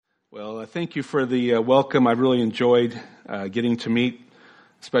Well, thank you for the welcome. I've really enjoyed getting to meet,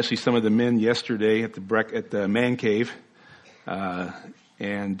 especially some of the men yesterday at the man cave,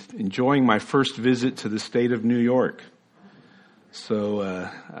 and enjoying my first visit to the state of New York.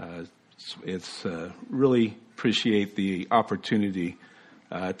 So it's really appreciate the opportunity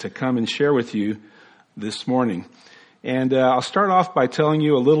to come and share with you this morning. And I'll start off by telling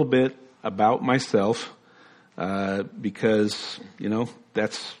you a little bit about myself. Because,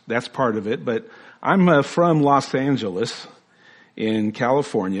 that's part of it. But I'm from Los Angeles in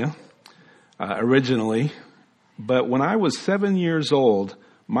California, originally. But when I was 7 years old,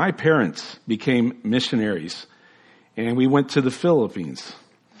 my parents became missionaries. And we went to the Philippines.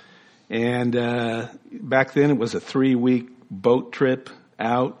 And back then it was a 3-week boat trip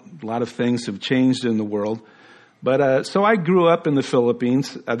out. A lot of things have changed in the world. But so I grew up in the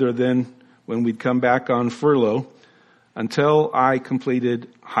Philippines, other than when we'd come back on furlough, until I completed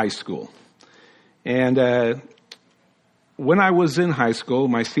high school. And when I was in high school,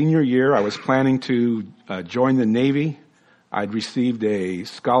 my senior year, I was planning to join the Navy. I'd received a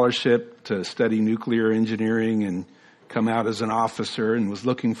scholarship to study nuclear engineering and come out as an officer, and was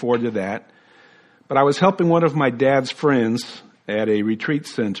looking forward to that. But I was helping one of my dad's friends at a retreat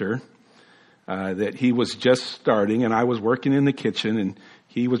center that he was just starting, and I was working in the kitchen, and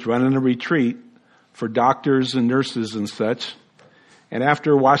he was running a retreat for doctors and nurses and such. And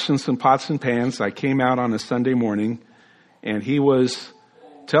after washing some pots and pans, I came out on a Sunday morning, and he was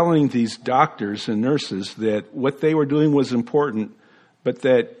telling these doctors and nurses that what they were doing was important, but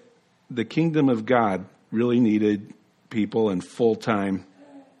that the kingdom of God really needed people in full-time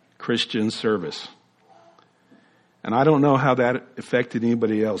Christian service. And I don't know how that affected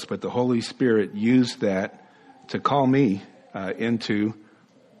anybody else, but the Holy Spirit used that to call me into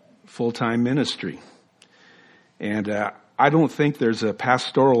full-time ministry. And I don't think there's a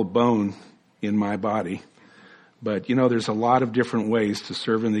pastoral bone in my body, but there's a lot of different ways to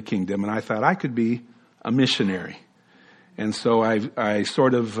serve in the kingdom, and I thought I could be a missionary. And so I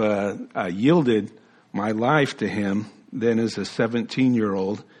sort of yielded my life to him then as a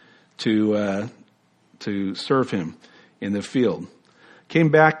 17-year-old to serve him in the field. Came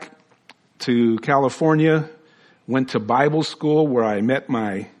back to California, went to Bible school where I met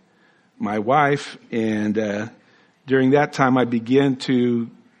my wife, and during that time I began to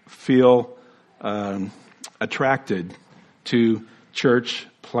feel attracted to church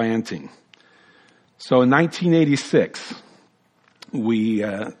planting. So in 1986, we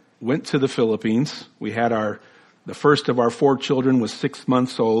went to the Philippines. We had the first of our 4 children was 6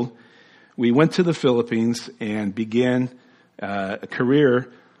 months old. We went to the Philippines and began a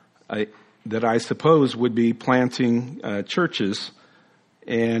career that I suppose would be planting churches.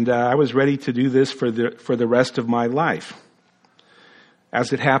 And I was ready to do this for the rest of my life.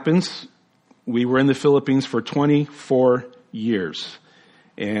 As it happens, we were in the Philippines for 24 years.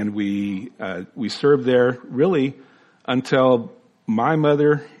 And we served there really until my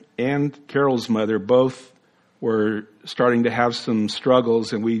mother and Carol's mother both were starting to have some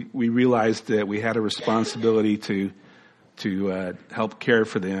struggles, and we realized that we had a responsibility to help care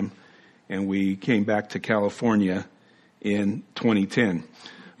for them, and we came back to California in 2010.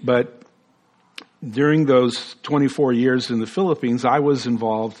 But during those 24 years in the Philippines, I was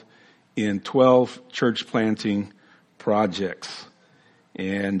involved in 12 church planting projects.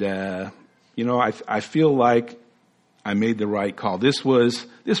 And, I feel like I made the right call. This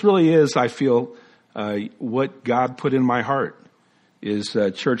really is, I feel, what God put in my heart is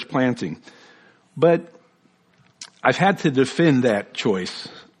church planting. But I've had to defend that choice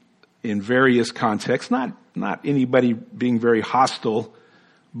in various contexts, not anybody being very hostile,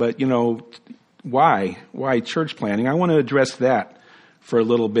 but why church planting? I want to address that for a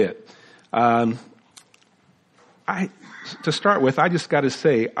little bit. To start with, I just got to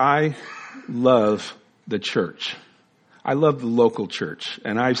say I love the church. I love the local church,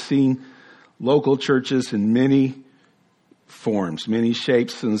 and I've seen local churches in many forms, many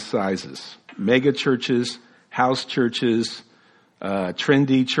shapes and sizes. Mega churches, house churches,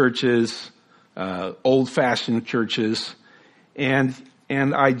 trendy churches, old-fashioned churches, and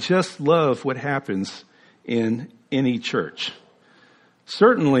I just love what happens in any church.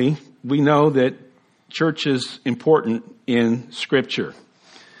 Certainly, we know that church is important in Scripture.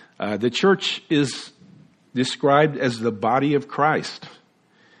 The church is described as the body of Christ,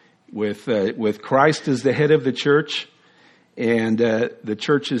 with Christ as the head of the church, and the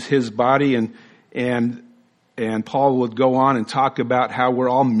church is his body, and Paul would go on and talk about how we're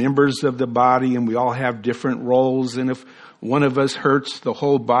all members of the body and we all have different roles, and if one of us hurts, the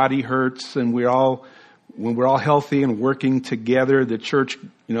whole body hurts, and when we're all healthy and working together, the church,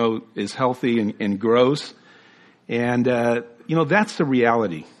 is healthy and grows. And, that's the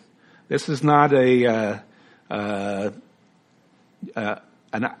reality. This is not a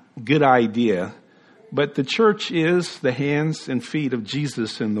good idea, but the church is the hands and feet of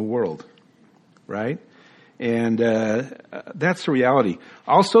Jesus in the world, right? And that's the reality.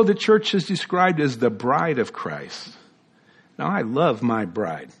 Also, the church is described as the bride of Christ. Now, I love my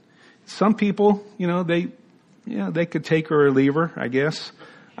bride. Some people, they could take her or leave her, I guess.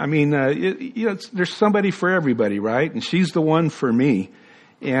 I mean, there's somebody for everybody, right? And she's the one for me.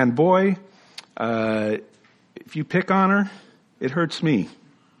 And boy, if you pick on her, it hurts me,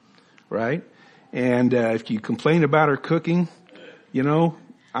 right? And if you complain about her cooking,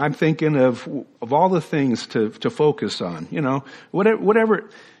 I'm thinking of all the things to focus on, whatever.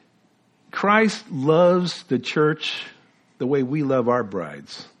 Christ loves the church the way we love our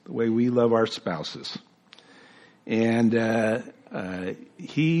brides, the way we love our spouses. And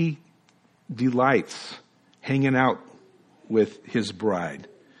he delights hanging out with his bride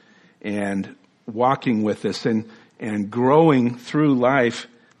and walking with us and growing through life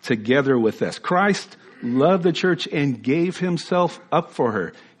together with us. Christ loved the church and gave himself up for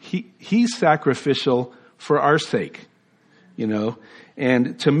her. He's sacrificial for our sake,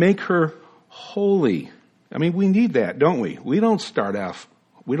 and to make her holy. I mean, we need that, don't we? We don't start off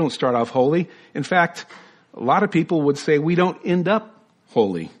holy. In fact, a lot of people would say we don't end up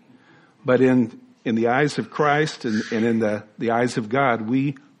holy. But in the eyes of Christ and in the eyes of God,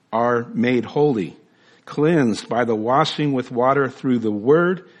 we are made holy, cleansed by the washing with water through the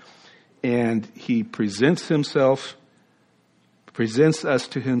word. And he presents us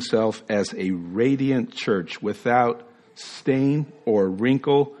to himself as a radiant church without stain or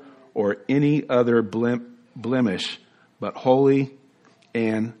wrinkle or any other blemish, but holy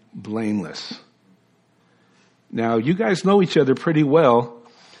and blameless. Now, you guys know each other pretty well,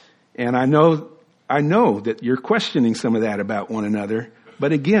 and I know that you're questioning some of that about one another.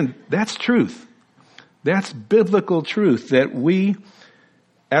 But again, that's truth. That's biblical truth, that we,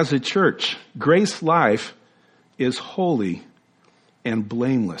 as a church, Grace Life is holy and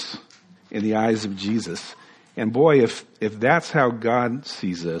blameless in the eyes of Jesus. And boy, if that's how God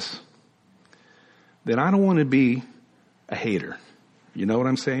sees us, then I don't want to be a hater. You know what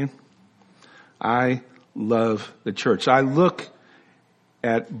I'm saying? I love the church. I look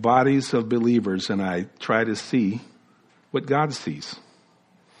at bodies of believers and I try to see what God sees.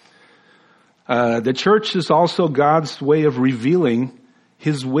 The church is also God's way of revealing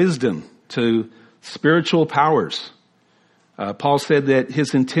his wisdom to spiritual powers. Paul said that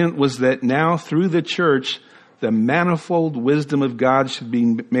his intent was that now through the church, the manifold wisdom of God should be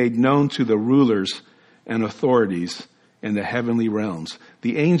made known to the rulers and authorities in the heavenly realms.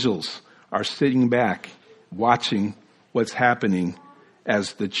 The angels are sitting back, watching what's happening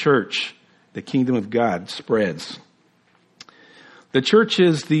as the church, the kingdom of God, spreads. The church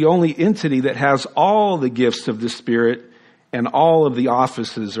is the only entity that has all the gifts of the Spirit and all of the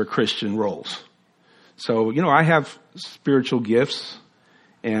offices or Christian roles. So, I have spiritual gifts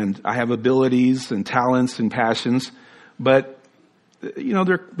and I have abilities and talents and passions, but,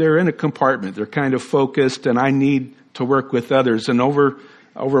 they're in a compartment. They're kind of focused, and I need to work with others. And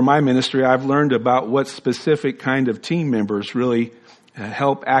over my ministry, I've learned about what specific kind of team members really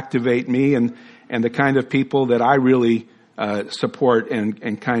help activate me and the kind of people that I really support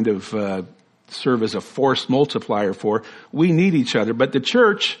and kind of serve as a force multiplier for. We need each other, but the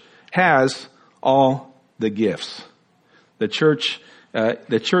church has all the gifts. The church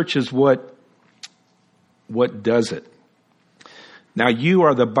is what does it. Now you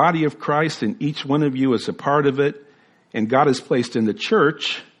are the body of Christ, and each one of you is a part of it. And God has placed in the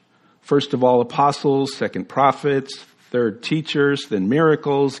church, first of all, apostles, second prophets, third teachers, then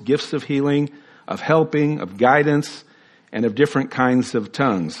miracles, gifts of healing, of helping, of guidance, and of different kinds of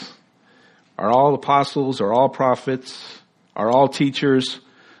tongues. Are all apostles? Are all prophets? Are all teachers?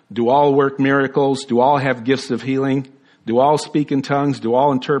 Do all work miracles? Do all have gifts of healing? Do all speak in tongues? Do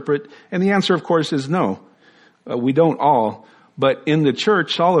all interpret? And the answer, of course, is no. We don't all. But in the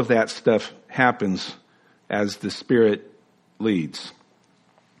church, all of that stuff happens as the Spirit leads.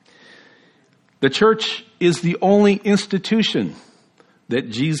 The church is the only institution that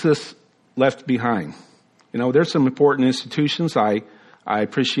Jesus left behind. There's some important institutions. I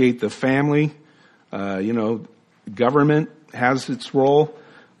appreciate the family. Government has its role.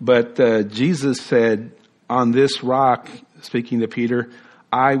 But Jesus said, on this rock, speaking to Peter,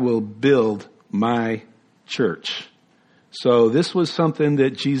 I will build my church. So this was something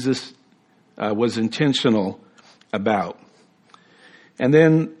that Jesus was intentional about. And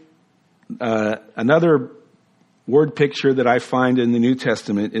then another word picture that I find in the New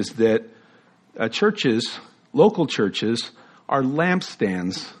Testament is that churches, local churches, are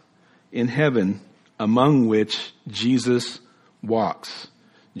lampstands in heaven among which Jesus walks.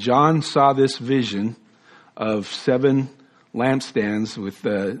 John saw this vision of 7 lampstands with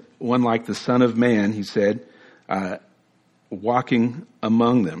one like the Son of Man, he said, walking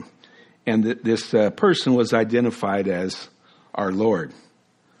among them. And this person was identified as our Lord.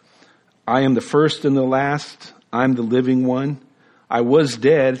 I am the first and the last. I'm the living one. I was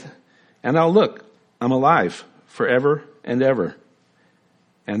dead, and now look, I'm alive forever and ever.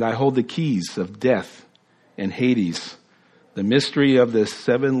 And I hold the keys of death and Hades. The mystery of the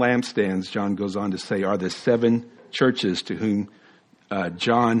 7 lampstands, John goes on to say, are the 7 churches to whom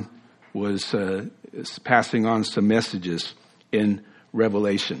John was passing on some messages in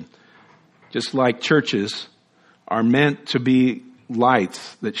Revelation. Just like churches are meant to be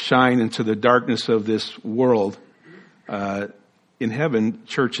lights that shine into the darkness of this world, in heaven,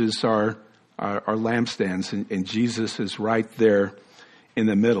 churches are lampstands, and Jesus is right there in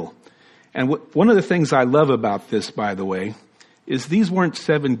the middle. And one of the things I love about this, by the way, is these weren't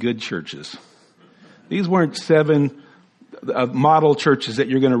 7 good churches. These weren't 7 model churches that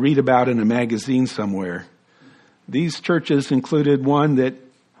you're going to read about in a magazine somewhere. These churches included one that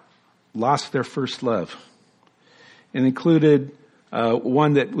lost their first love, and included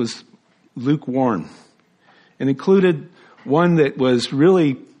one that was lukewarm, and included one that was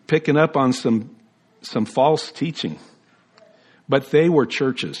really picking up on some false teaching. But they were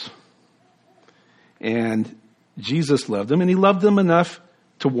churches. And Jesus loved them, and he loved them enough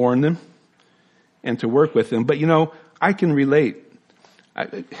to warn them and to work with them. But, I can relate.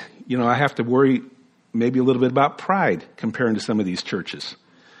 I have to worry maybe a little bit about pride comparing to some of these churches.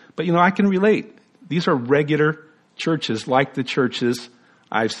 But, I can relate. These are regular churches like the churches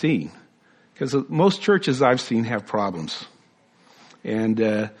I've seen. Because most churches I've seen have problems.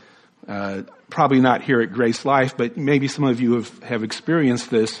 And probably not here at Grace Life, but maybe some of you have experienced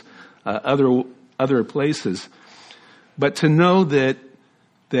this other places. But to know that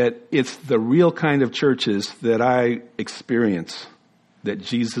it's the real kind of churches that I experience, that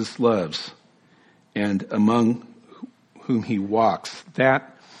Jesus loves, and among whom he walks,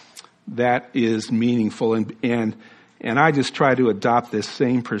 that is meaningful. And I just try to adopt this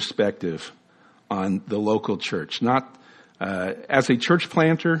same perspective on the local church. Not as a church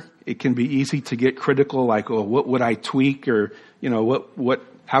planter, it can be easy to get critical, like, oh, what would I tweak, or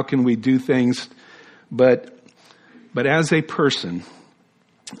how can we do things? But as a person,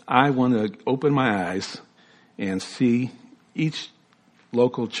 I want to open my eyes and see each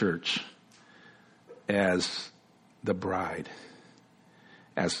local church as the bride,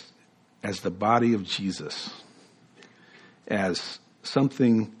 as the body of Jesus, as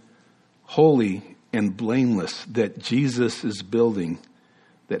something holy and blameless that Jesus is building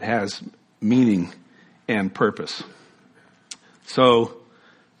that has meaning and purpose. So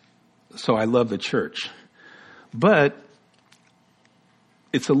I love the church. But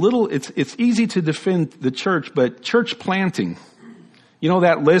it's easy to defend the church, but church planting,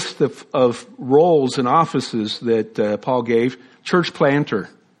 that list of roles and offices that Paul gave, church planter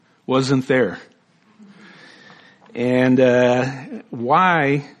wasn't there. And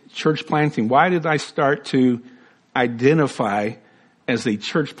why church planting? Why did I start to identify as a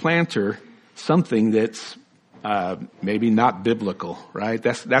church planter something that's maybe not biblical, right?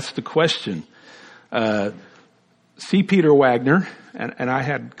 That's the question. C. Peter Wagner, and I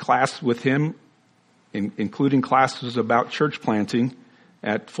had class with him, including classes about church planting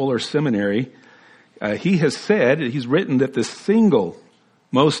at Fuller Seminary. He has said, he's written that the single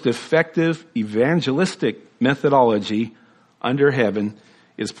most effective evangelistic methodology under heaven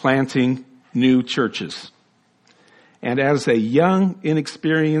is planting new churches. And as a young,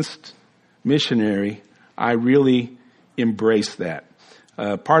 inexperienced missionary, I really embrace that.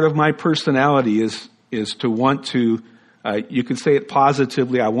 Part of my personality is to want to, you could say it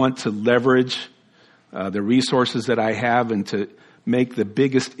positively, I want to leverage the resources that I have and to make the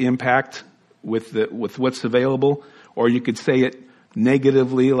biggest impact with what's available. Or you could say it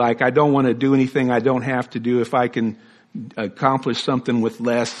negatively, like I don't want to do anything I don't have to do if I can accomplish something with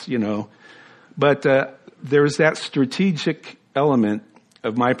less, But there's that strategic element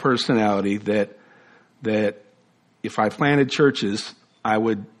of my personality that if I planted churches, I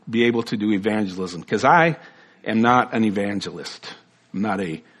would be able to do evangelism. Because I am not an evangelist. I'm not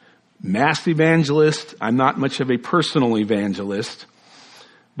a mass evangelist. I'm not much of a personal evangelist.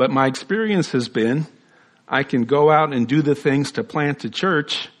 But my experience has been I can go out and do the things to plant a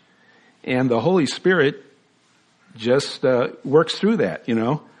church, and the Holy Spirit just works through that,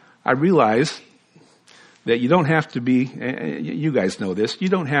 I realize that you don't have to be, you guys know this, you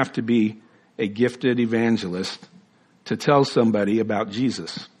don't have to be a gifted evangelist to tell somebody about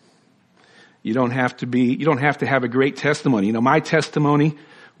Jesus. You don't have to have a great testimony. You know, my testimony,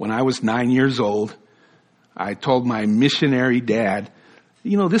 when I was 9 years old, I told my missionary dad,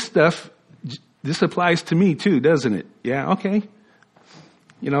 you know, this applies to me too, doesn't it? Yeah, okay.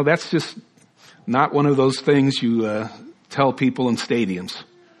 You know, that's just not one of those things you tell people in stadiums,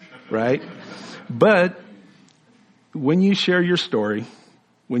 right? But when you share your story,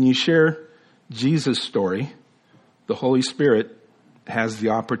 when you share Jesus' story, the Holy Spirit has the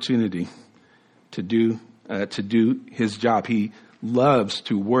opportunity to do his job. He loves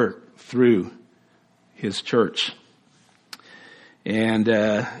to work through his church. And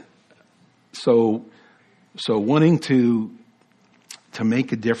so wanting to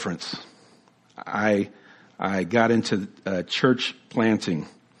make a difference, I got into church planting.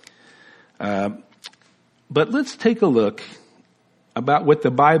 But let's take a look about what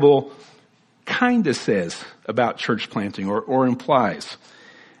the Bible kind of says about church planting or implies.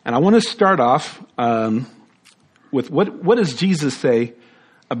 And I want to start off with what does Jesus say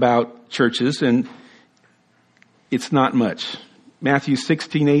about churches? And it's not much. Matthew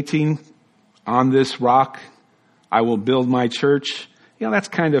 16:18, on this rock I will build my church. You know,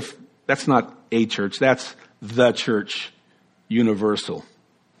 that's not a church. That's the church universal.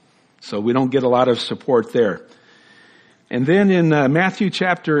 So we don't get a lot of support there. And then in Matthew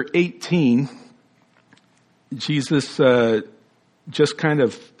chapter 18, Jesus just kind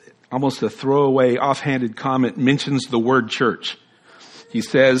of almost a throwaway, offhanded comment mentions the word church. He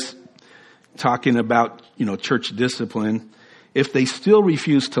says, talking about, you know, church discipline, if they still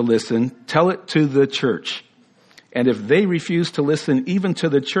refuse to listen, tell it to the church. And if they refuse to listen even to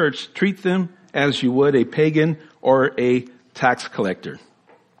the church, treat them as you would a pagan or a tax collector.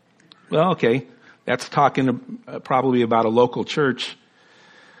 Well, okay, that's talking probably about a local church.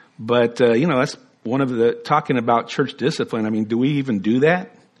 But, you know, that's one of the, talking about church discipline. I mean, do we even do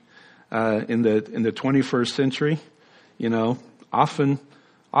that in the 21st century? You know, often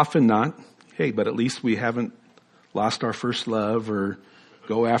not. Hey, but at least we haven't lost our first love or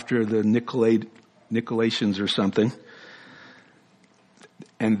go after the Nicolaitans or something.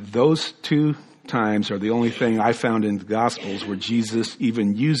 And those two times are the only thing I found in the Gospels where Jesus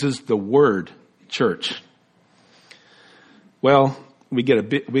even uses the word church. Well, we get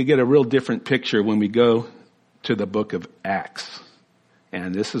a real different picture when we go to the book of Acts.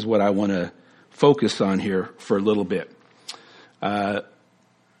 And this is what I want to focus on here for a little bit. We're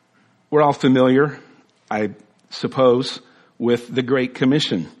all familiar, I suppose, with the Great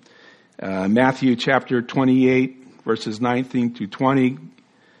Commission. Matthew chapter 28, verses 19 to 20,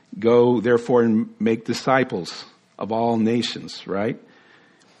 go therefore and make disciples of all nations, right?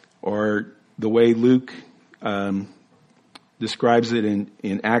 Or the way Luke describes it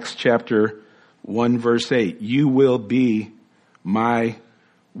in Acts chapter 1, verse 8, you will be my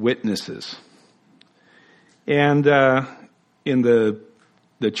witnesses. And in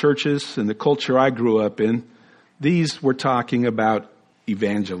the churches and the culture I grew up in, these were talking about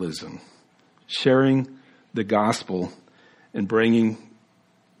evangelism, sharing the gospel and bringing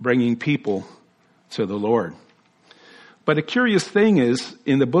people to the Lord. But a curious thing is,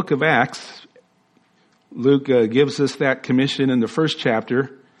 in the book of Acts, Luke gives us that commission in the first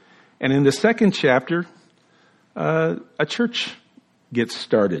chapter, and in the second chapter, a church gets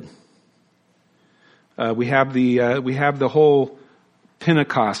started. We have the whole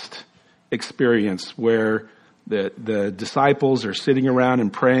Pentecost experience where the disciples are sitting around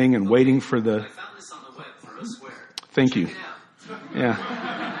and praying and waiting for the. I found this on the web for a swear. Thank you. Yeah.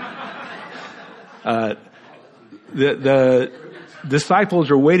 The disciples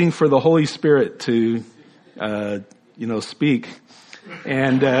are waiting for the Holy Spirit to, speak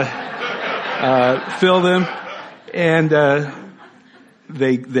and fill them, and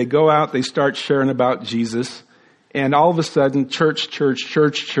they go out. They start sharing about Jesus, and all of a sudden, church.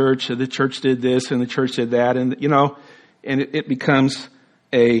 The church did this, and the church did that, and it becomes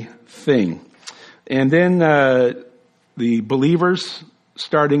a thing. And then the believers,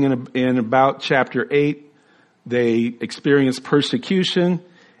 starting in about chapter 8, they experience persecution,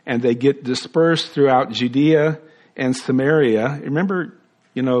 and they get dispersed throughout Judea and Samaria. Remember,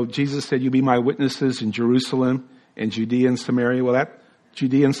 Jesus said, "You be my witnesses in Jerusalem and Judea and Samaria." Well, that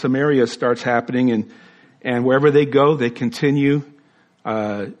Judea and Samaria starts happening, and wherever they go, they continue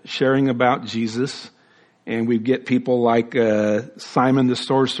sharing about Jesus. And we get people like Simon the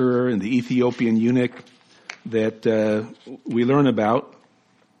sorcerer and the Ethiopian eunuch that we learn about.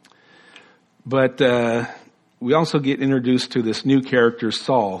 But we also get introduced to this new character,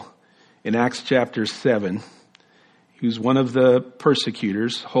 Saul. in Acts chapter 7. He was one of the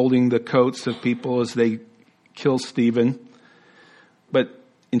persecutors, holding the coats of people as they kill Stephen. But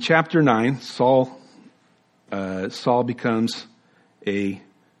in chapter 9, Saul becomes a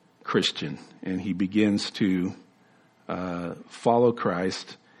Christian, and he begins to follow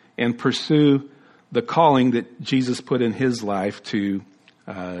Christ and pursue the calling that Jesus put in his life to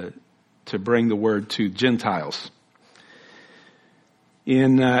bring the word to Gentiles.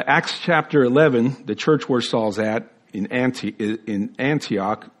 In Acts chapter 11, the church where Saul's at in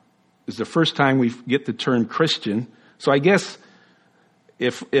Antioch is the first time we get the term Christian. So I guess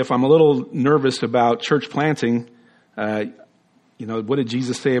if I'm a little nervous about church planting, what did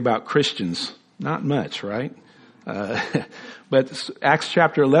Jesus say about Christians? Not much, right? But Acts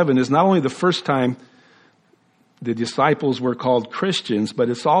chapter 11 is not only the first time the disciples were called Christians, but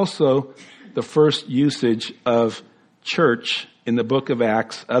it's also the first usage of church in the book of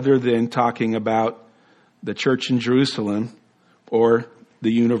Acts, other than talking about the church in Jerusalem or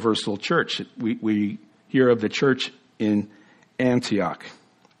the universal church. We hear of the church in Antioch.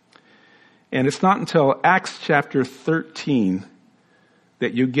 And it's not until Acts chapter 13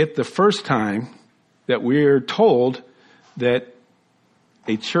 that you get the first time that we're told that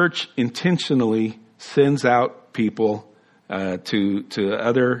a church intentionally sends out people to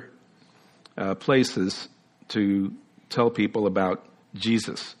other places to tell people about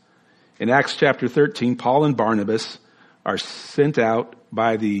Jesus. In Acts chapter 13, Paul and Barnabas are sent out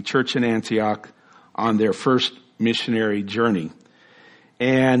by the church in Antioch on their first missionary journey.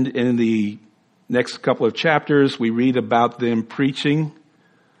 And in the next couple of chapters, we read about them preaching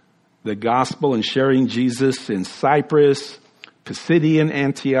the gospel and sharing Jesus in Cyprus, Pisidian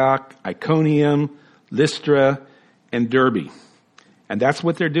Antioch, Iconium, Lystra, and Derbe. And that's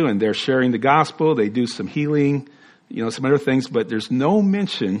what they're doing. They're sharing the gospel. They do some healing, some other things, but there's no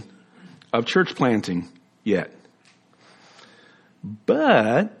mention of church planting yet.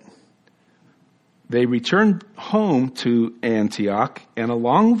 But they returned home to Antioch, and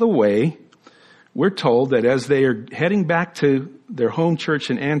along the way, we're told that as they are heading back to their home church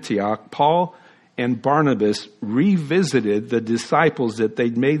in Antioch, Paul and Barnabas revisited the disciples that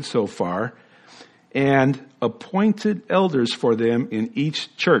they'd made so far and appointed elders for them in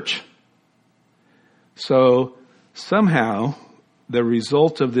each church. So somehow, the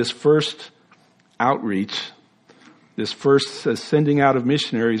result of this first outreach, this first sending out of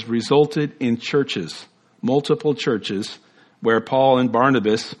missionaries, resulted in churches, multiple churches, where Paul and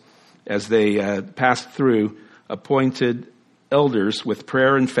Barnabas, as they passed through, appointed elders with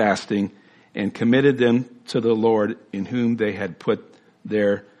prayer and fasting and committed them to the Lord in whom they had put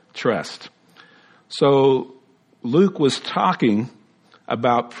their trust. So Luke was talking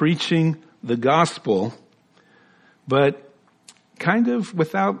about preaching the gospel, but kind of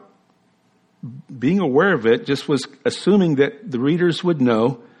without being aware of it, just was assuming that the readers would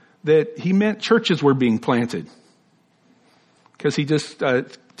know that he meant churches were being planted, because he just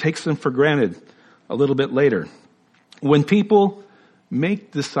takes them for granted a little bit later. When people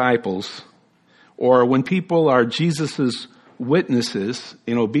make disciples, or when people are Jesus's witnesses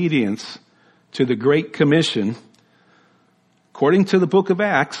in obedience to the Great Commission, according to the book of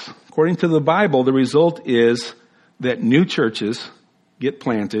Acts, according to the Bible, the result is that new churches get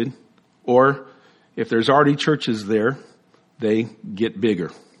planted, or if there's already churches there, they get bigger.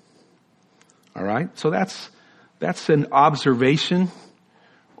 All right? So that's an observation,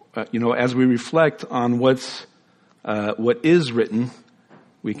 as we reflect on what is written,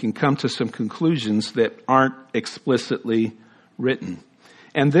 we can come to some conclusions that aren't explicitly written.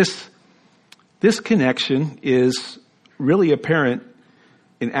 And this connection is really apparent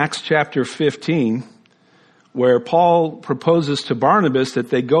in Acts chapter 15, where Paul proposes to Barnabas that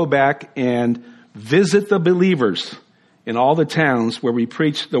they go back and visit the believers in all the towns where we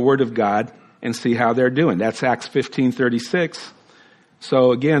preach the word of God and see how they're doing. That's Acts 15:36.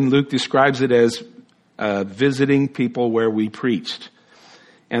 So again, Luke describes it as visiting people where we preached.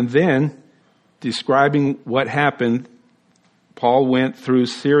 And then, describing what happened, Paul went through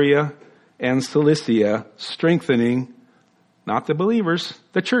Syria and Cilicia, strengthening not the believers,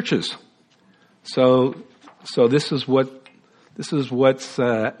 the churches. So this is what's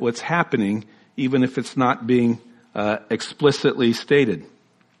happening, even if it's not being explicitly stated.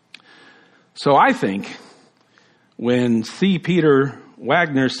 So I think when C. Peter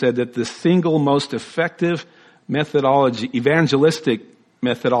Wagner said that the single most effective methodology, evangelistic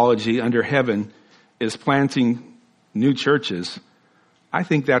methodology under heaven, is planting new churches, I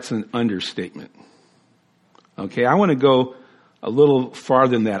think that's an understatement. Okay, I want to go a little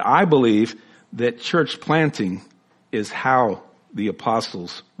farther than that. I believe that church planting is how the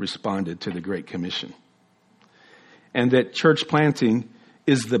apostles responded to the Great Commission. And that church planting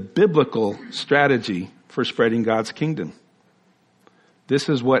is the biblical strategy for spreading God's kingdom. This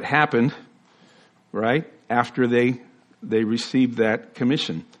is what happened, right, after they received that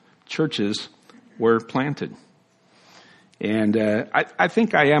commission. Churches were planted. And I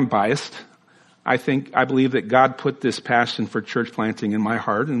think I am biased. I believe that God put this passion for church planting in my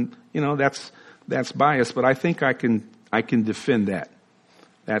heart, and that's biased, but I think I can defend that.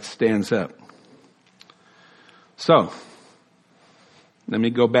 That stands up. So, let me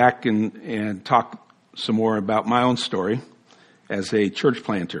go back and talk some more about my own story as a church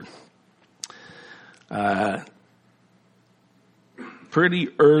planter. Pretty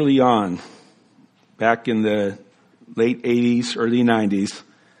early on, back in the late 80s, early 90s,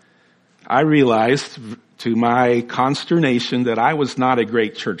 I realized to my consternation that I was not a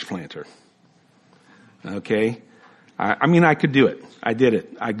great church planter. Okay? I could do it. I did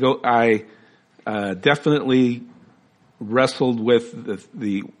it. I definitely wrestled with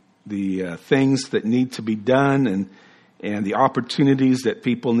the things that need to be done and the opportunities that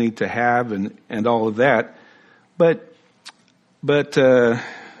people need to have and all of that. But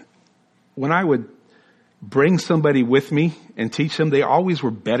when I would bring somebody with me and teach them, they always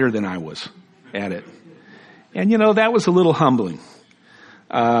were better than I was at it. And that was a little humbling.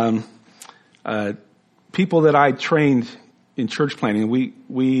 People that I trained in church planting, we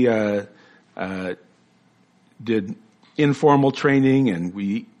did informal training, and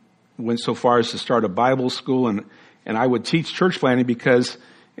we went so far as to start a Bible school, and I would teach church planting because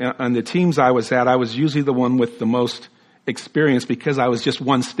on the teams I was at, I was usually the one with the most experience because I was just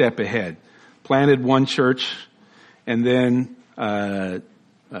one step ahead. Planted one church and then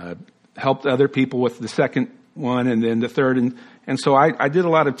helped other people with the second one and then the third. And so I did a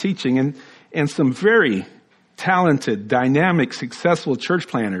lot of teaching, and some very talented, dynamic, successful church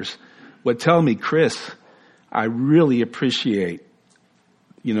planters would tell me, Chris, I really appreciate,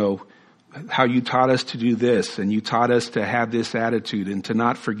 how you taught us to do this, and you taught us to have this attitude and to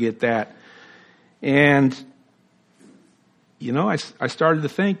not forget that. And, I started to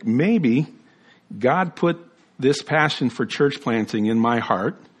think maybe God put this passion for church planting in my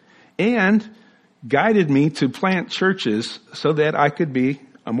heart and guided me to plant churches so that I could be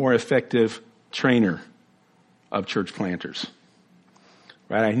a more effective trainer of church planters.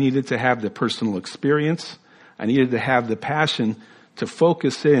 Right? I needed to have the personal experience. I needed to have the passion to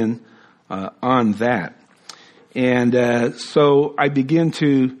focus in on that. And so I began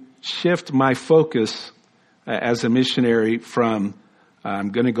to shift my focus as a missionary from I'm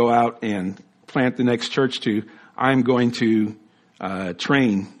going to go out and plant the next church to I'm going to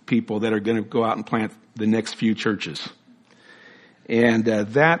train people that are going to go out and plant the next few churches. And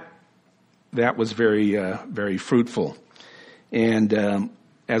that was very, very fruitful. And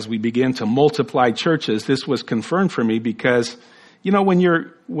as we began to multiply churches, this was confirmed for me because,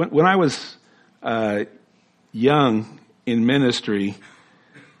 when I was young in ministry,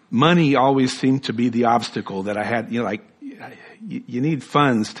 money always seemed to be the obstacle that I had. You need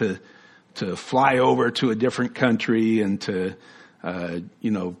funds to fly over to a different country and to,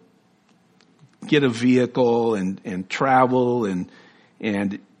 get a vehicle and travel and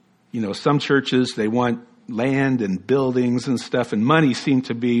some churches, they want land and buildings and stuff, and money seemed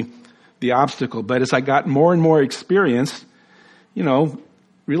to be the obstacle. But as I got more and more experience,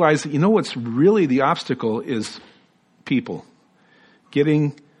 realized that, what's really the obstacle is people.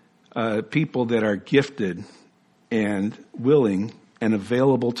 Getting people that are gifted and willing and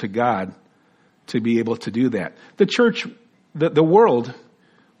available to God to be able to do that. The church, the world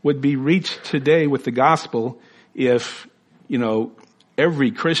would be reached today with the gospel if,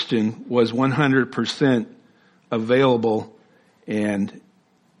 every Christian was 100% available and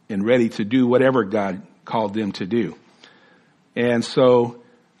ready to do whatever God called them to do. And so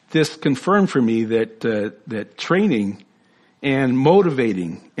this confirmed for me that training and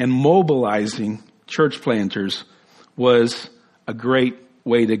motivating and mobilizing church planters was a great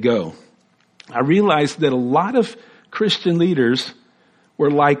way to go. I realized that a lot of Christian leaders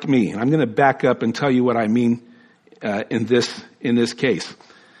were like me. I'm going to back up and tell you what I mean in this case.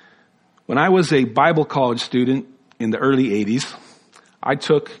 When I was a Bible college student in the early 80s, I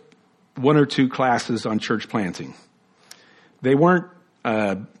took one or two classes on church planting. There weren't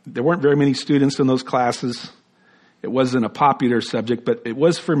very many students in those classes. It wasn't a popular subject, but it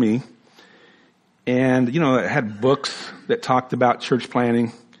was for me. And, it had books that talked about church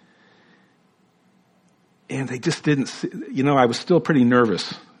planting. And they just didn't, I was still pretty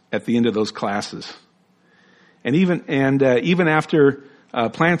nervous at the end of those classes. And even after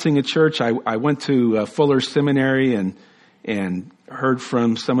planting a church, I went to Fuller Seminary, and heard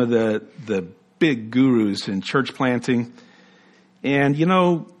from some of the big gurus in church planting. And,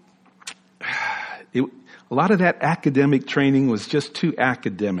 a lot of that academic training was just too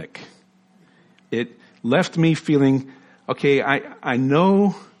academic. It left me feeling, okay, I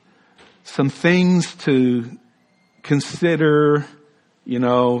know some things to consider,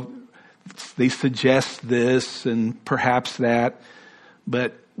 they suggest this and perhaps that.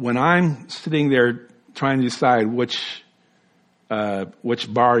 But when I'm sitting there trying to decide which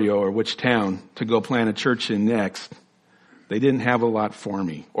barrio or which town to go plant a church in next, they didn't have a lot for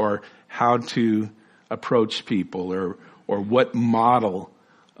me, or how to approach people, or what model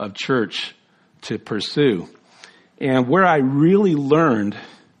of church to pursue. And where I really learned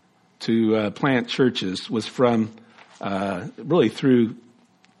to plant churches was from really through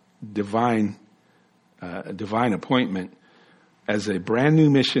divine appointment. As a brand new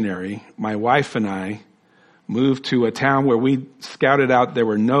missionary, my wife and I moved to a town where we scouted out there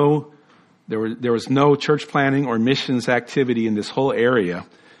was no church planting or missions activity in this whole area.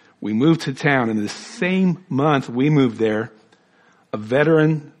 We moved to town, and the same month we moved there, a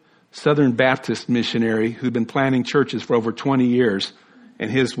veteran Southern Baptist missionary who'd been planting churches for over 20 years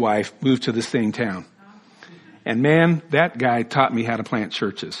and his wife moved to the same town. And man, that guy taught me how to plant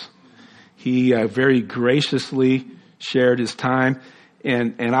churches. He very graciously shared his time.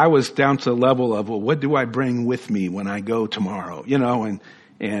 And I was down to the level of, well, what do I bring with me when I go tomorrow?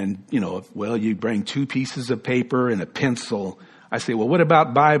 Well, you bring 2 pieces of paper and a pencil. I say, well, what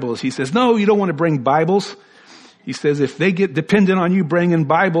about Bibles? He says, no, you don't want to bring Bibles. He says, if they get dependent on you bringing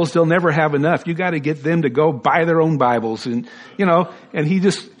Bibles, they'll never have enough. You got to get them to go buy their own Bibles. And, and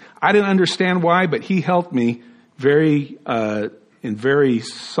I didn't understand why, but he helped me in very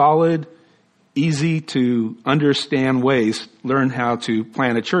solid, easy to understand ways, learn how to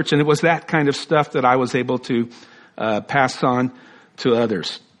plant a church. And it was that kind of stuff that I was able to pass on to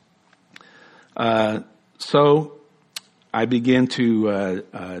others. So I began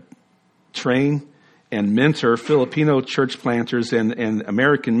to train and mentor Filipino church planters and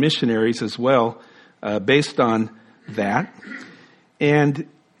American missionaries as well, based on that. And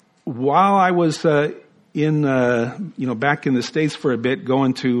while I was back in the States for a bit,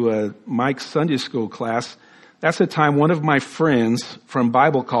 going to Mike's Sunday school class, that's the time one of my friends from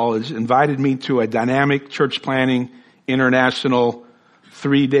Bible college invited me to a dynamic church planting international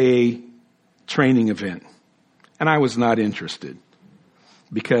 3-day training event. And I was not interested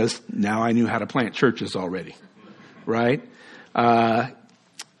because now I knew how to plant churches already, right? I'd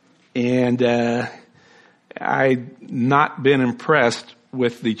not been impressed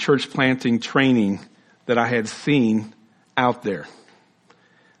with the church planting training that I had seen out there.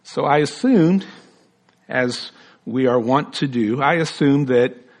 So I assumed, as we are wont to do,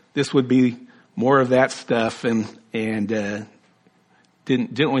 that this would be more of that stuff and didn't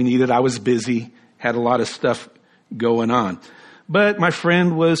really need it. I was busy, had a lot of stuff going on. But my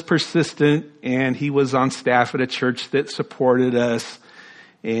friend was persistent, and he was on staff at a church that supported us.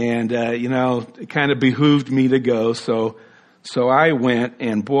 And, it kind of behooved me to go. So I went,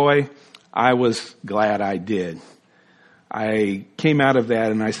 and boy, I was glad I did. I came out of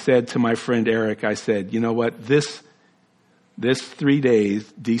that, and I said to my friend Eric, I said, you know what, this 3 days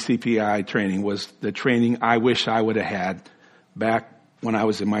DCPI training was the training I wish I would have had back when I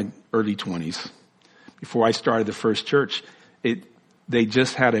was in my early 20s, before I started the first church. They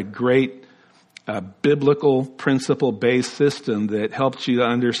just had a great biblical principle-based system that helped you to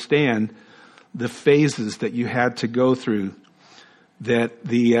understand the phases that you had to go through, that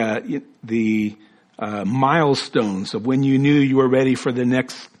the milestones of when you knew you were ready for the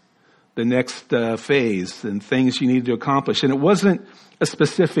next phase and things you needed to accomplish. And it wasn't a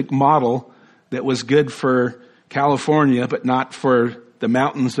specific model that was good for California, but not for the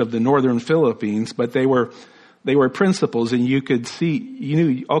mountains of the northern Philippines, but they were principles, and you could see, you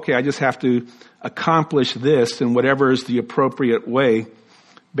knew, okay, I just have to accomplish this in whatever is the appropriate way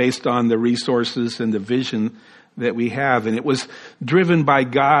based on the resources and the vision that we have. And it was driven by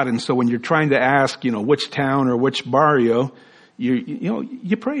God. And so when you're trying to ask, which town or which barrio,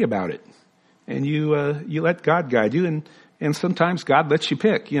 you pray about it, and you let God guide you. And sometimes God lets you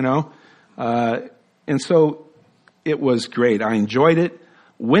pick, and so it was great. I enjoyed it.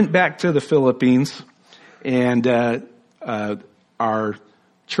 Went back to the Philippines, and our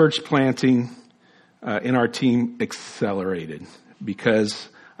church planting in our team accelerated because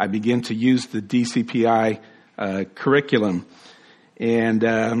I began to use the DCPI curriculum. And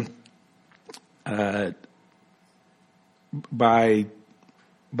by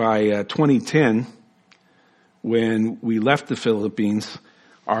 2010, when we left the Philippines,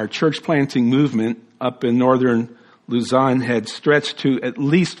 our church planting movement up in northern Luzon had stretched to at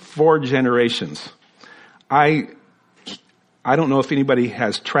least 4 generations. I don't know if anybody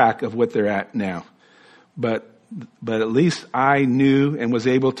has track of what they're at now, but at least I knew and was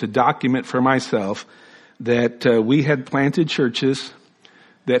able to document for myself that we had planted churches,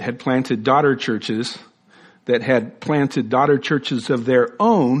 that had planted daughter churches, that had planted daughter churches of their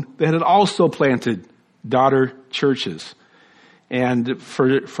own, that had also planted daughter churches. And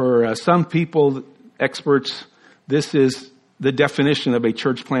for some people, experts, this is the definition of a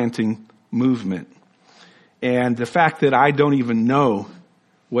church planting movement. And the fact that I don't even know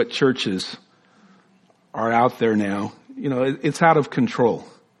what churches are out there now, it's out of control.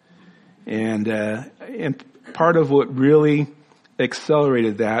 And part of what really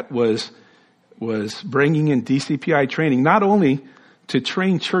accelerated that was bringing in DCPI training, not only to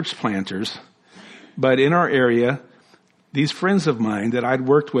train church planters, but in our area, these friends of mine that I'd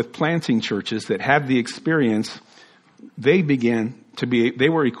worked with planting churches that had the experience, they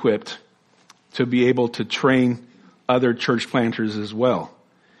were equipped to be able to train other church planters as well.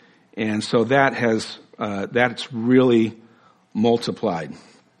 And so that's really multiplied.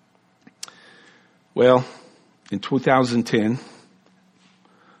 Well, in 2010,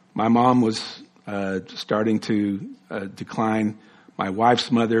 my mom was starting to decline. My wife's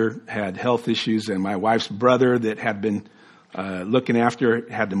mother had health issues, and my wife's brother that had been looking after her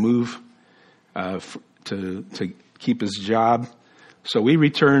had to move to keep his job. So we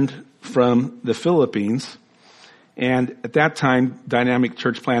returned from the Philippines, and at that time, Dynamic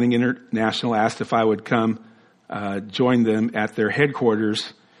Church Planting International asked if I would come join them at their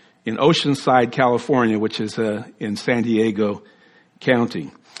headquarters in Oceanside, California, which is in San Diego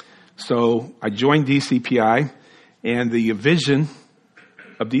County. So I joined DCPI, and the vision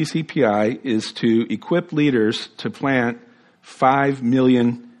of DCPI is to equip leaders to plant 5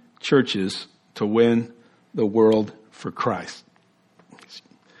 million churches to win the world for Christ.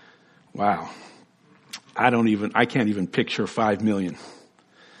 Wow. I can't even picture 5 million.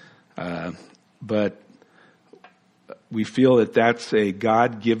 But we feel that that's a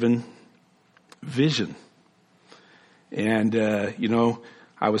God-given vision. And,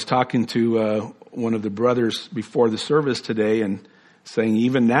 I was talking to one of the brothers before the service today and saying,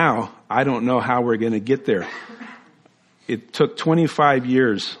 even now, I don't know how we're going to get there. It took 25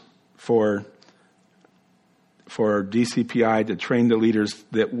 years for DCPI to train the leaders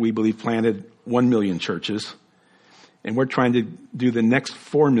that we believe planted 1 million churches. And we're trying to do the next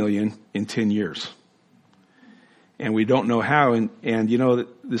 4 million in 10 years. And we don't know how. And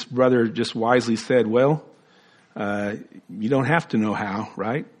this brother just wisely said, well, you don't have to know how,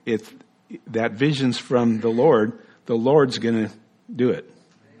 right? That vision's from the Lord. The Lord's going to do it.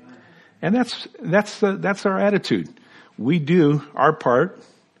 And that's our attitude. We do our part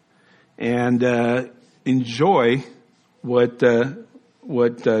and enjoy what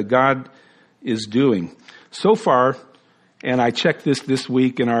God is doing. So far, and I checked this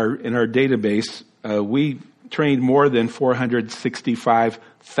week in our database, we trained more than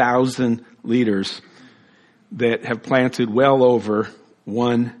 465,000 leaders that have planted well over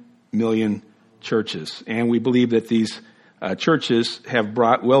 1 million churches. And we believe that these churches have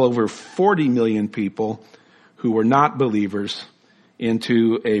brought well over 40 million people who were not believers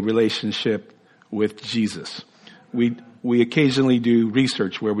into a relationship with Jesus. We occasionally do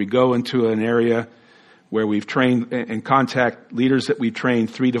research where we go into an area where we've trained and contact leaders that we trained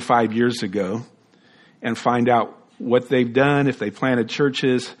 3 to 5 years ago and find out what they've done, if they planted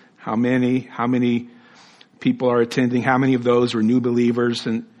churches, how many people are attending, how many of those were new believers,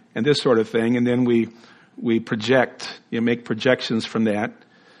 and this sort of thing. And then we project, make projections from that.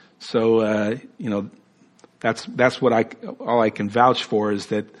 So, that's what all I can vouch for is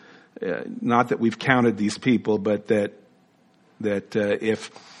that, not that we've counted these people, but that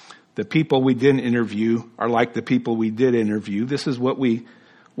if the people we didn't interview are like the people we did interview, this is what we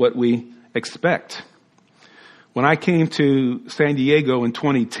expect. When I came to San Diego in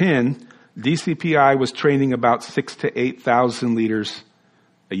 2010, DCPI was training about 6,000 to 8,000 leaders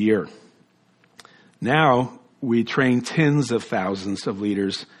a year. Now we train tens of thousands of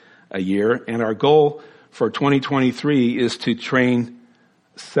leaders a year, and our goal for 2023 is to train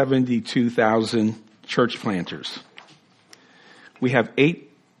 72,000 church planters. We have 8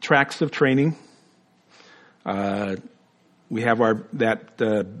 tracks of training. We have that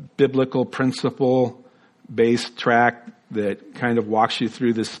biblical principle-based track that kind of walks you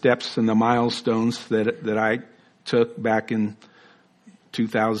through the steps and the milestones that I took back in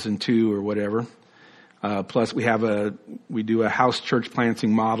 2002 or whatever. Plus we do a house church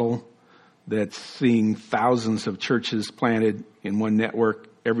planting model that's seeing thousands of churches planted in one network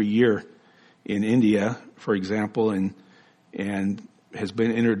every year in India, for example, and has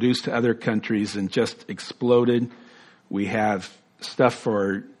been introduced to other countries and just exploded. We have stuff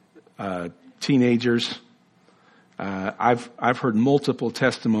for teenagers. I've heard multiple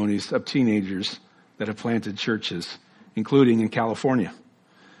testimonies of teenagers that have planted churches, including in California.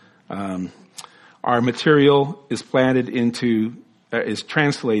 Our material is is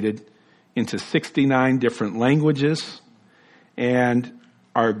translated into 69 different languages, and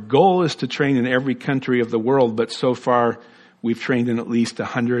our goal is to train in every country of the world, but so far we've trained in at least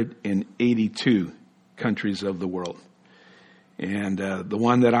 182 countries of the world. And the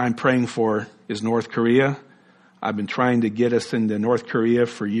one that I'm praying for is North Korea. I've been trying to get us into North Korea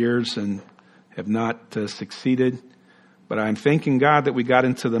for years and have not succeeded. But I'm thanking God that we got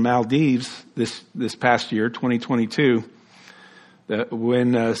into the Maldives this past year, 2022, that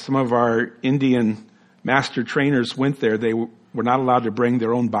when some of our Indian master trainers went there, they were not allowed to bring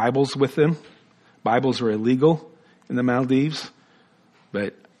their own Bibles with them. Bibles are illegal in the Maldives,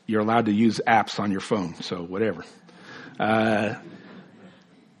 but you're allowed to use apps on your phone, so whatever.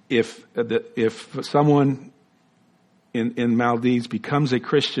 If someone in Maldives becomes a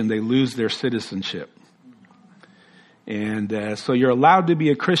Christian, they lose their citizenship. And so you're allowed to be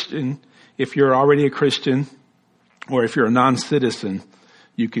a Christian if you're already a Christian, or if you're a non-citizen,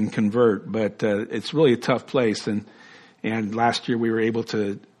 you can convert. But it's really a tough place. And last year we were able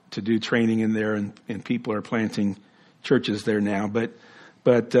to do training in there, and people are planting churches there now. But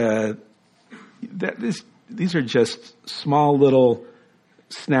these are just small little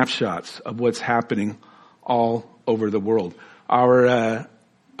snapshots of what's happening all over the world.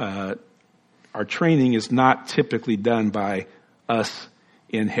 Our training is not typically done by us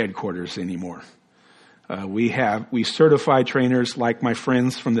in headquarters anymore. We certify trainers like my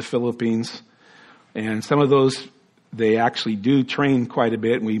friends from the Philippines, and some of those, they actually do train quite a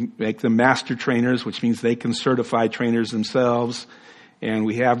bit. We make them master trainers, which means they can certify trainers themselves. And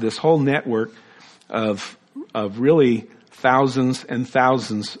we have this whole network of really thousands and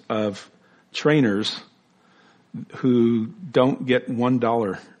thousands of trainers who don't get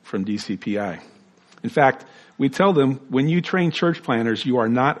 $1 from DCPI. In fact, we tell them, when you train church planners, you are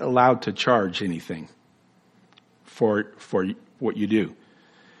not allowed to charge anything for what you do.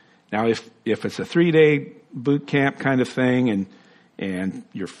 Now, if it's a 3-day boot camp kind of thing, and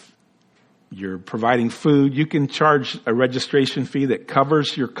you're providing food, you can charge a registration fee that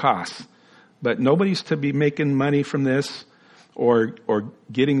covers your costs. But nobody's to be making money from this or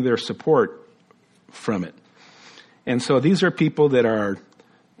getting their support from it. And so these are people that are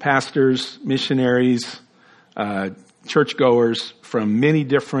pastors, missionaries, churchgoers from many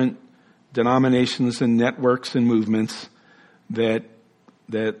different denominations and networks and movements that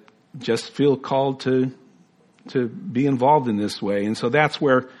just feel called to be involved in this way. And so that's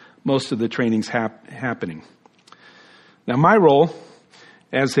where most of the training's happening. Now, my role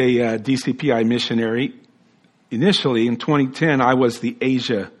as a DCPI missionary, initially in 2010, I was the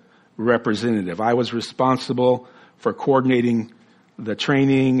Asia representative. I was responsible for coordinating the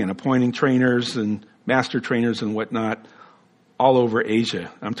training and appointing trainers and master trainers and whatnot all over Asia.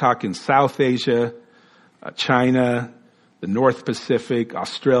 I'm talking South Asia, China, the North Pacific,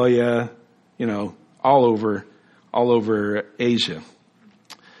 Australia, all over Asia.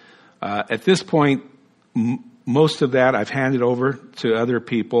 At this point, most of that I've handed over to other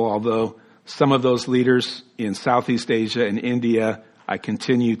people, although some of those leaders in Southeast Asia and India I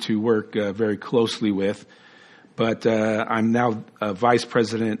continue to work very closely with. But I'm now a vice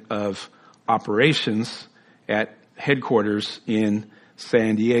president of operations at headquarters in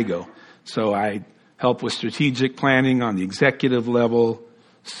San Diego. So I help with strategic planning on the executive level,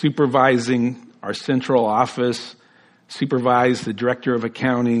 supervising our central office, supervise the director of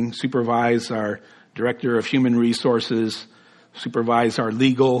accounting, supervise our director of human resources, supervise our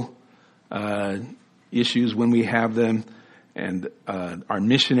legal issues when we have them, and our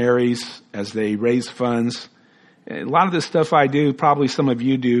missionaries as they raise funds. A lot of this stuff I do, probably some of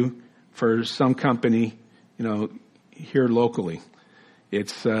you do for some company, here locally.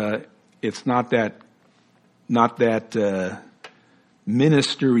 It's not that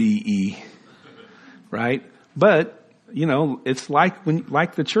ministry-y, right? But it's like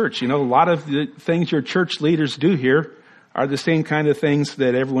the church. A lot of the things your church leaders do here are the same kind of things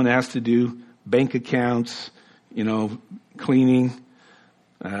that everyone has to do: bank accounts, cleaning,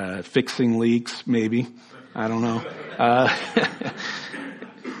 fixing leaks, maybe. I don't know.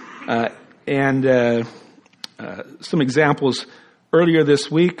 And some examples. Earlier this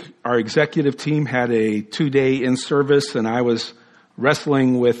week, our executive team had a 2-day in-service, and I was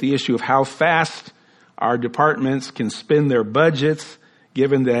wrestling with the issue of how fast our departments can spend their budgets,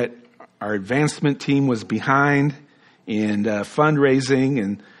 given that our advancement team was behind in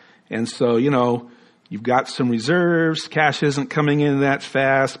fundraising, and so you've got some reserves. Cash isn't coming in that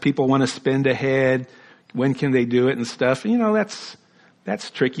fast. People want to spend ahead. When can they do it and stuff?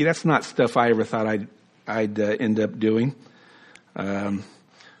 That's tricky. That's not stuff I ever thought I'd end up doing.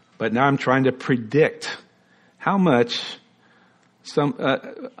 But now I'm trying to predict how much some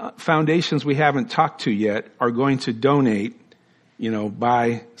foundations we haven't talked to yet are going to donate,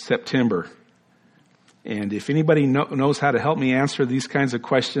 by September. And if anybody knows how to help me answer these kinds of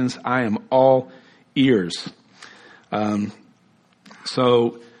questions, I am all ears.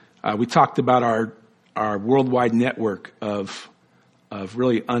 So we talked about our worldwide network of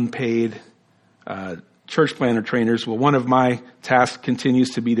really unpaid church planter trainers. Well, one of my tasks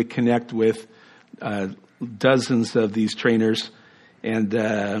continues to be to connect with dozens of these trainers,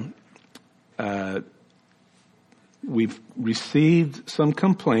 and we've received some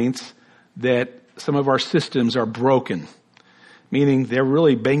complaints that some of our systems are broken, meaning they're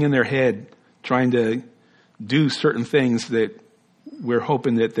really banging their head trying to do certain things that we're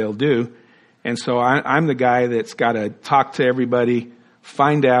hoping that they'll do. And so I'm the guy that's got to talk to everybody,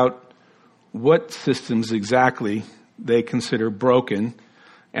 find out what systems exactly they consider broken,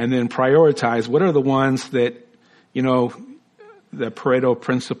 and then prioritize what are the ones that, the Pareto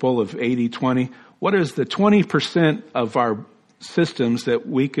principle of 80-20. What is the 20% of our systems that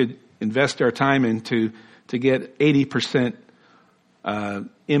we could invest our time into to get 80%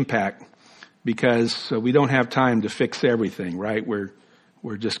 impact? Because we don't have time to fix everything, right? We're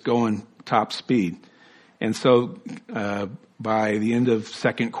just going top speed. And so by the end of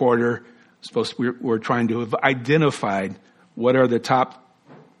second quarter, we're trying to have identified what are the top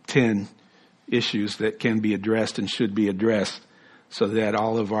 10 issues that can be addressed and should be addressed, so that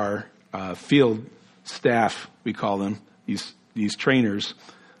all of our field staff, we call them, these trainers,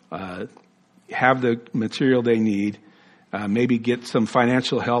 have the material they need, maybe get some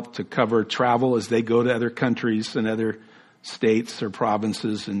financial help to cover travel as they go to other countries and other states or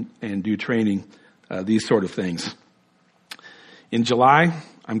provinces and do training, these sort of things. In July,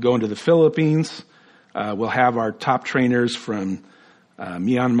 I'm going to the Philippines. We'll have our top trainers from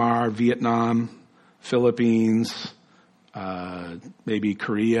Myanmar, Vietnam, Philippines, maybe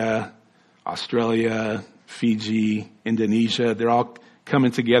Korea, Australia, Fiji, Indonesia. They're all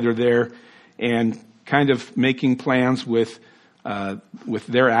coming together there and kind of making plans with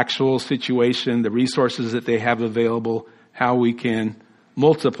their actual situation, the resources that they have available, how we can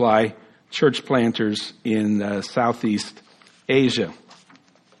multiply church planters in Southeast Asia.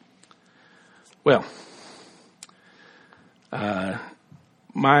 Well,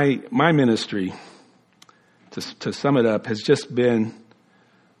 my ministry, to sum it up, has just been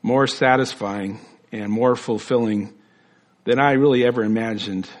more satisfying and more fulfilling than I really ever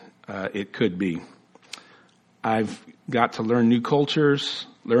imagined it could be. I've got to learn new cultures,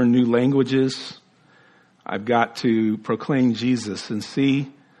 learn new languages. I've got to proclaim Jesus and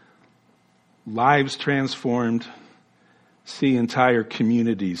see lives transformed, see entire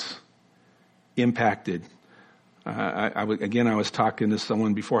communities impacted. I was talking to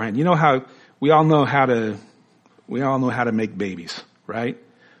someone beforehand. You know how we all know how to make babies, right?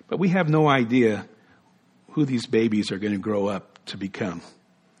 But we have no idea who these babies are going to grow up to become.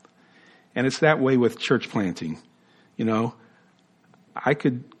 And it's that way with church planting. I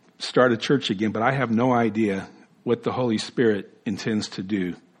could start a church again, but I have no idea what the Holy Spirit intends to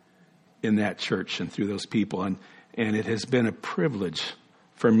do in that church and through those people. And it has been a privilege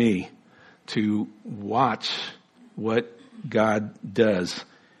for me to watch what God does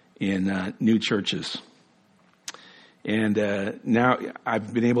in new churches. And now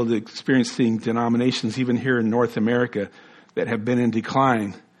I've been able to experience seeing denominations, even here in North America, that have been in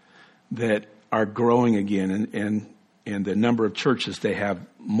decline, that are growing again, and the number of churches they have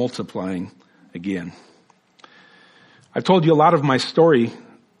multiplying again. I've told you a lot of my story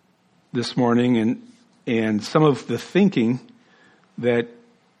this morning, and some of the thinking that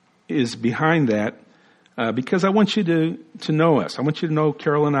is behind that, because I want you to know us. I want you to know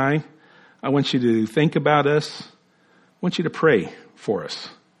Carol and I. I want you to think about us. I want you to pray for us.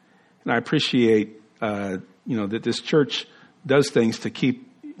 And I appreciate, that this church does things to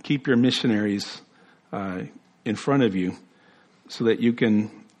keep your missionaries in front of you, so that you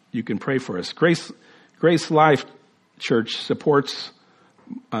can pray for us. GraceLife Church supports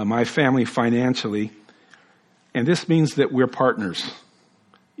my family financially, and this means that we're partners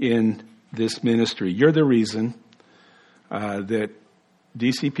in this ministry. You're the reason that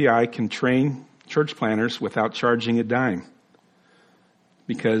DCPI can train church planners without charging a dime,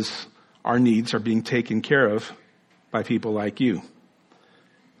 because our needs are being taken care of by people like you.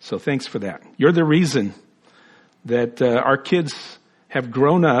 So thanks for that. You're the reason that our kids have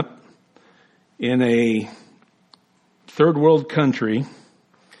grown up in a third world country,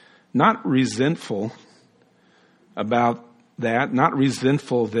 not resentful about that, not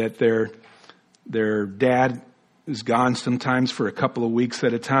resentful that their dad is gone sometimes for a couple of weeks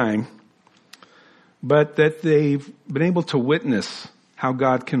at a time, but that they've been able to witness how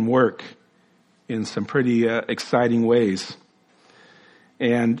God can work in some pretty exciting ways.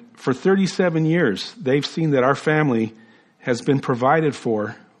 And for 37 years, they've seen that our family has been provided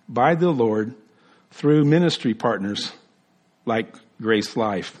for by the Lord through ministry partners like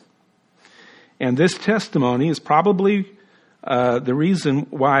GraceLife. And this testimony is probably the reason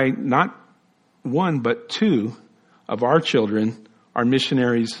why not one but two of our children are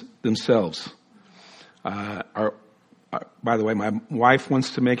missionaries themselves. By the way, my wife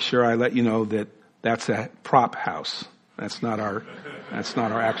wants to make sure I let you know that that's a prop house. That's not our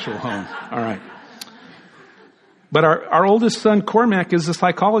actual home. All right. But our oldest son, Cormac, is a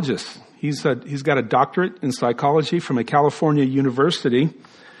psychologist. He's got a doctorate in psychology from a California university.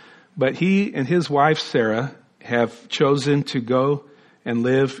 But he and his wife, Sarah, have chosen to go and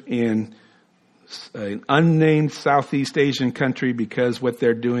live in an unnamed Southeast Asian country because what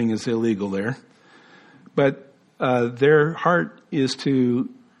they're doing is illegal there. But their heart is to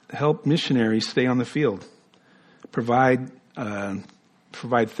help missionaries stay on the field, provide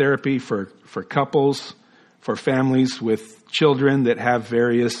therapy for couples, for families with children that have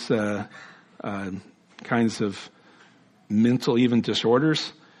various kinds of mental even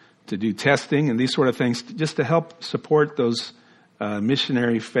disorders, to do testing and these sort of things, just to help support those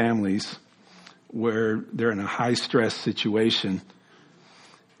missionary families where they're in a high-stress situation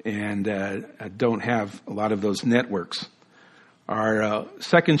and don't have a lot of those networks. Our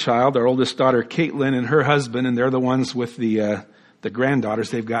second child, our oldest daughter, Caitlin, and her husband, and they're the ones with the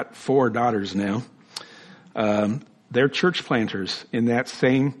granddaughters. They've got 4 daughters now. They're church planters in that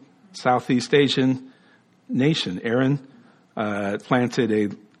same Southeast Asian nation. Aaron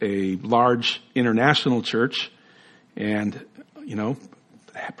planted a large international church, and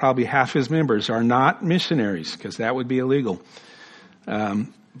probably half his members are not missionaries because that would be illegal.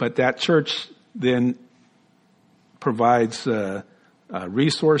 But that church then provides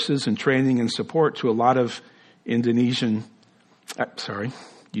resources and training and support to a lot of Indonesian. Sorry,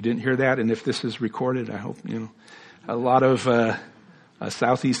 you didn't hear that. And if this is recorded, I hope a lot of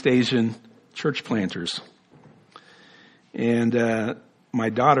Southeast Asian church planters. And my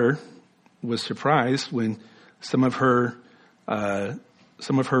daughter was surprised when some of her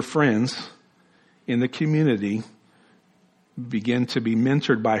friends in the community began to be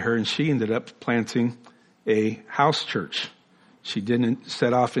mentored by her, and she ended up planting a house church. She didn't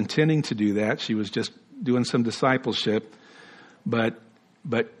set off intending to do that. She was just doing some discipleship, but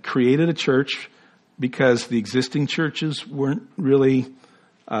created a church because the existing churches weren't really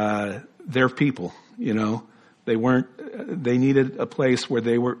their people. They needed a place where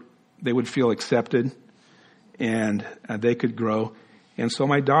they would feel accepted and they could grow. And so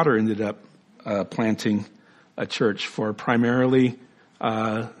my daughter ended up planting a church for primarily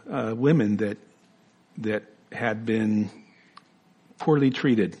women that had been poorly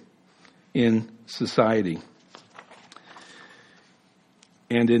treated in society.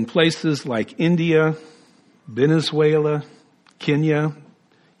 And in places like India, Venezuela, Kenya,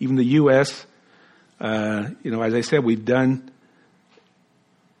 even the U.S., as I said, we've done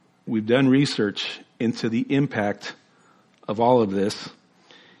research into the impact of all of this.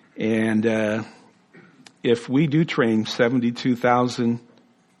 And if we do train 72,000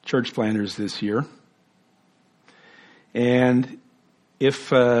 church planters this year, and if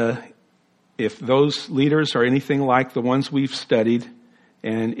those leaders are anything like the ones we've studied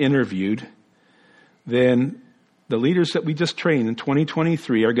and interviewed, then the leaders that we just trained in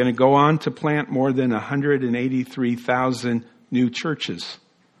 2023 are going to go on to plant more than 183,000 new churches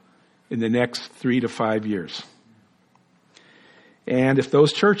in the next 3 to 5 years. And if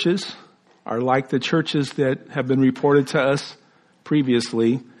those churches are like the churches that have been reported to us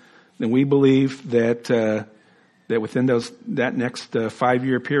previously, then we believe that within that next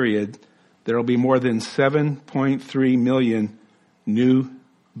 5-year period, there will be more than 7.3 million new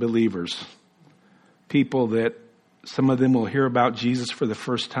believers. People that some of them will hear about Jesus for the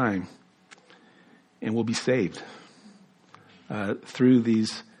first time and will be saved through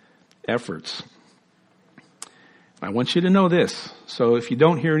these efforts. I want you to know this. So if you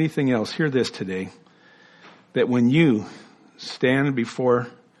don't hear anything else, hear this today. That when you stand before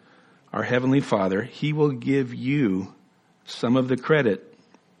our Heavenly Father, He will give you some of the credit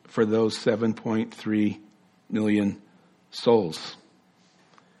for those 7.3 million souls.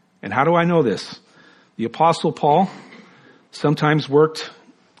 And how do I know this? The Apostle Paul sometimes worked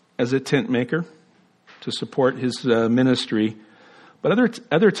as a tent maker to support his ministry, but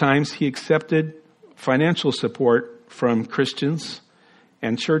other times he accepted financial support from Christians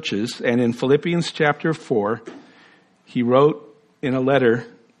and churches. And in Philippians chapter 4, he wrote in a letter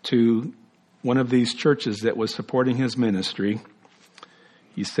to one of these churches that was supporting his ministry.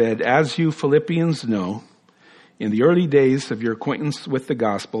 He said, "As you Philippians know, in the early days of your acquaintance with the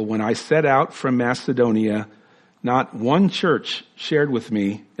gospel, when I set out from Macedonia, not one church shared with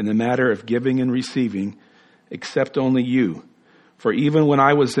me in the matter of giving and receiving, except only you. For even when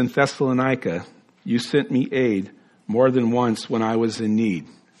I was in Thessalonica, you sent me aid more than once when I was in need.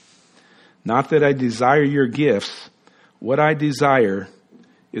 Not that I desire your gifts. What I desire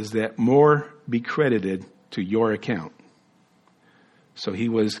is that more be credited to your account." So he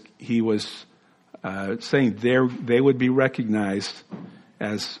was saying they would be recognized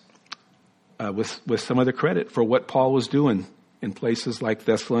as with some of the credit for what Paul was doing in places like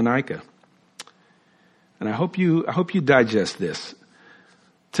Thessalonica. And I hope you digest this.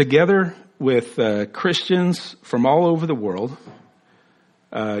 Together with Christians from all over the world,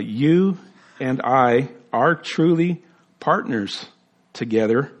 you and I are truly partners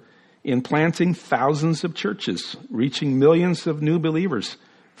together in planting thousands of churches, reaching millions of new believers.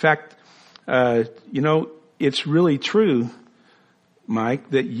 In fact, it's really true, Mike,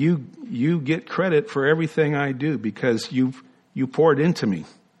 that you get credit for everything I do because you poured into me.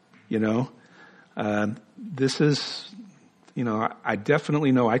 This is, I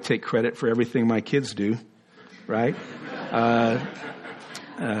definitely know I take credit for everything my kids do, right?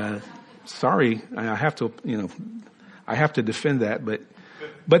 Sorry, I have to defend that,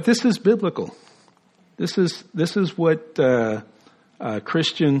 but this is biblical. This is what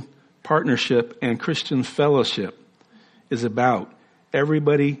Christian partnership and Christian fellowship is about.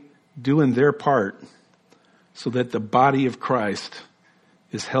 Everybody doing their part so that the body of Christ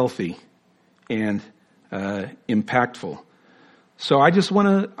is healthy and impactful. So I just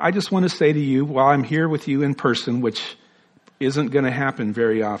want to say to you, while I'm here with you in person, which isn't going to happen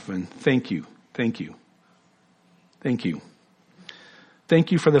very often, thank you. Thank you. Thank you.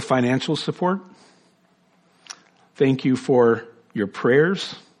 Thank you for the financial support. Thank you for your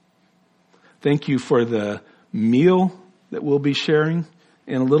prayers. Thank you for the meal that we'll be sharing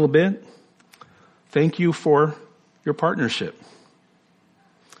in a little bit. Thank you for your partnership.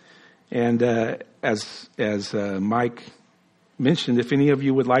 And as Mike mentioned, if any of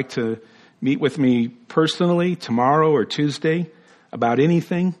you would like to meet with me personally tomorrow or Tuesday about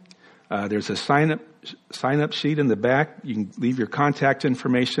anything, there's a sign up sheet in the back. You can leave your contact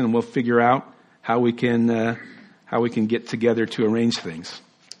information, and we'll figure out how we can get together to arrange things.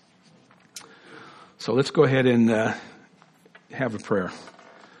 So let's go ahead and have a prayer.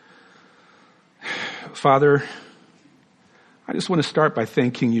 Father, I just want to start by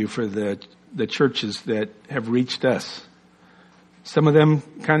thanking you for the churches that have reached us. Some of them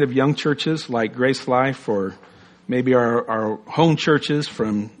kind of young churches like GraceLife, or maybe our home churches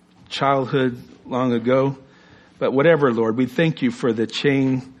from childhood long ago. But whatever, Lord, we thank you for the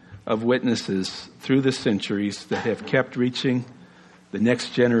chain of witnesses through the centuries that have kept reaching the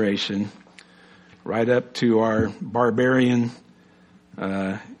next generation, right up to our barbarian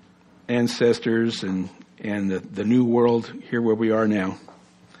ancestors and the new world here where we are now.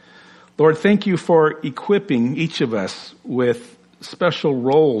 Lord, thank you for equipping each of us with special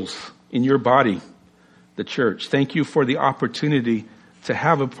roles in your body, the church. Thank you for the opportunity to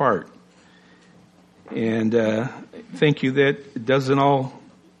have a part. And thank you that it doesn't all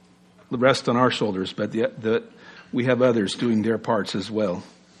rest on our shoulders, but that we have others doing their parts as well.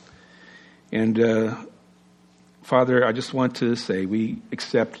 And Father, I just want to say we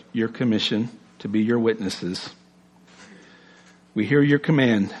accept your commission to be your witnesses. We hear your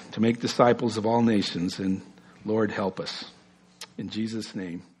command to make disciples of all nations, and Lord, help us. In Jesus'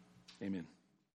 name, amen.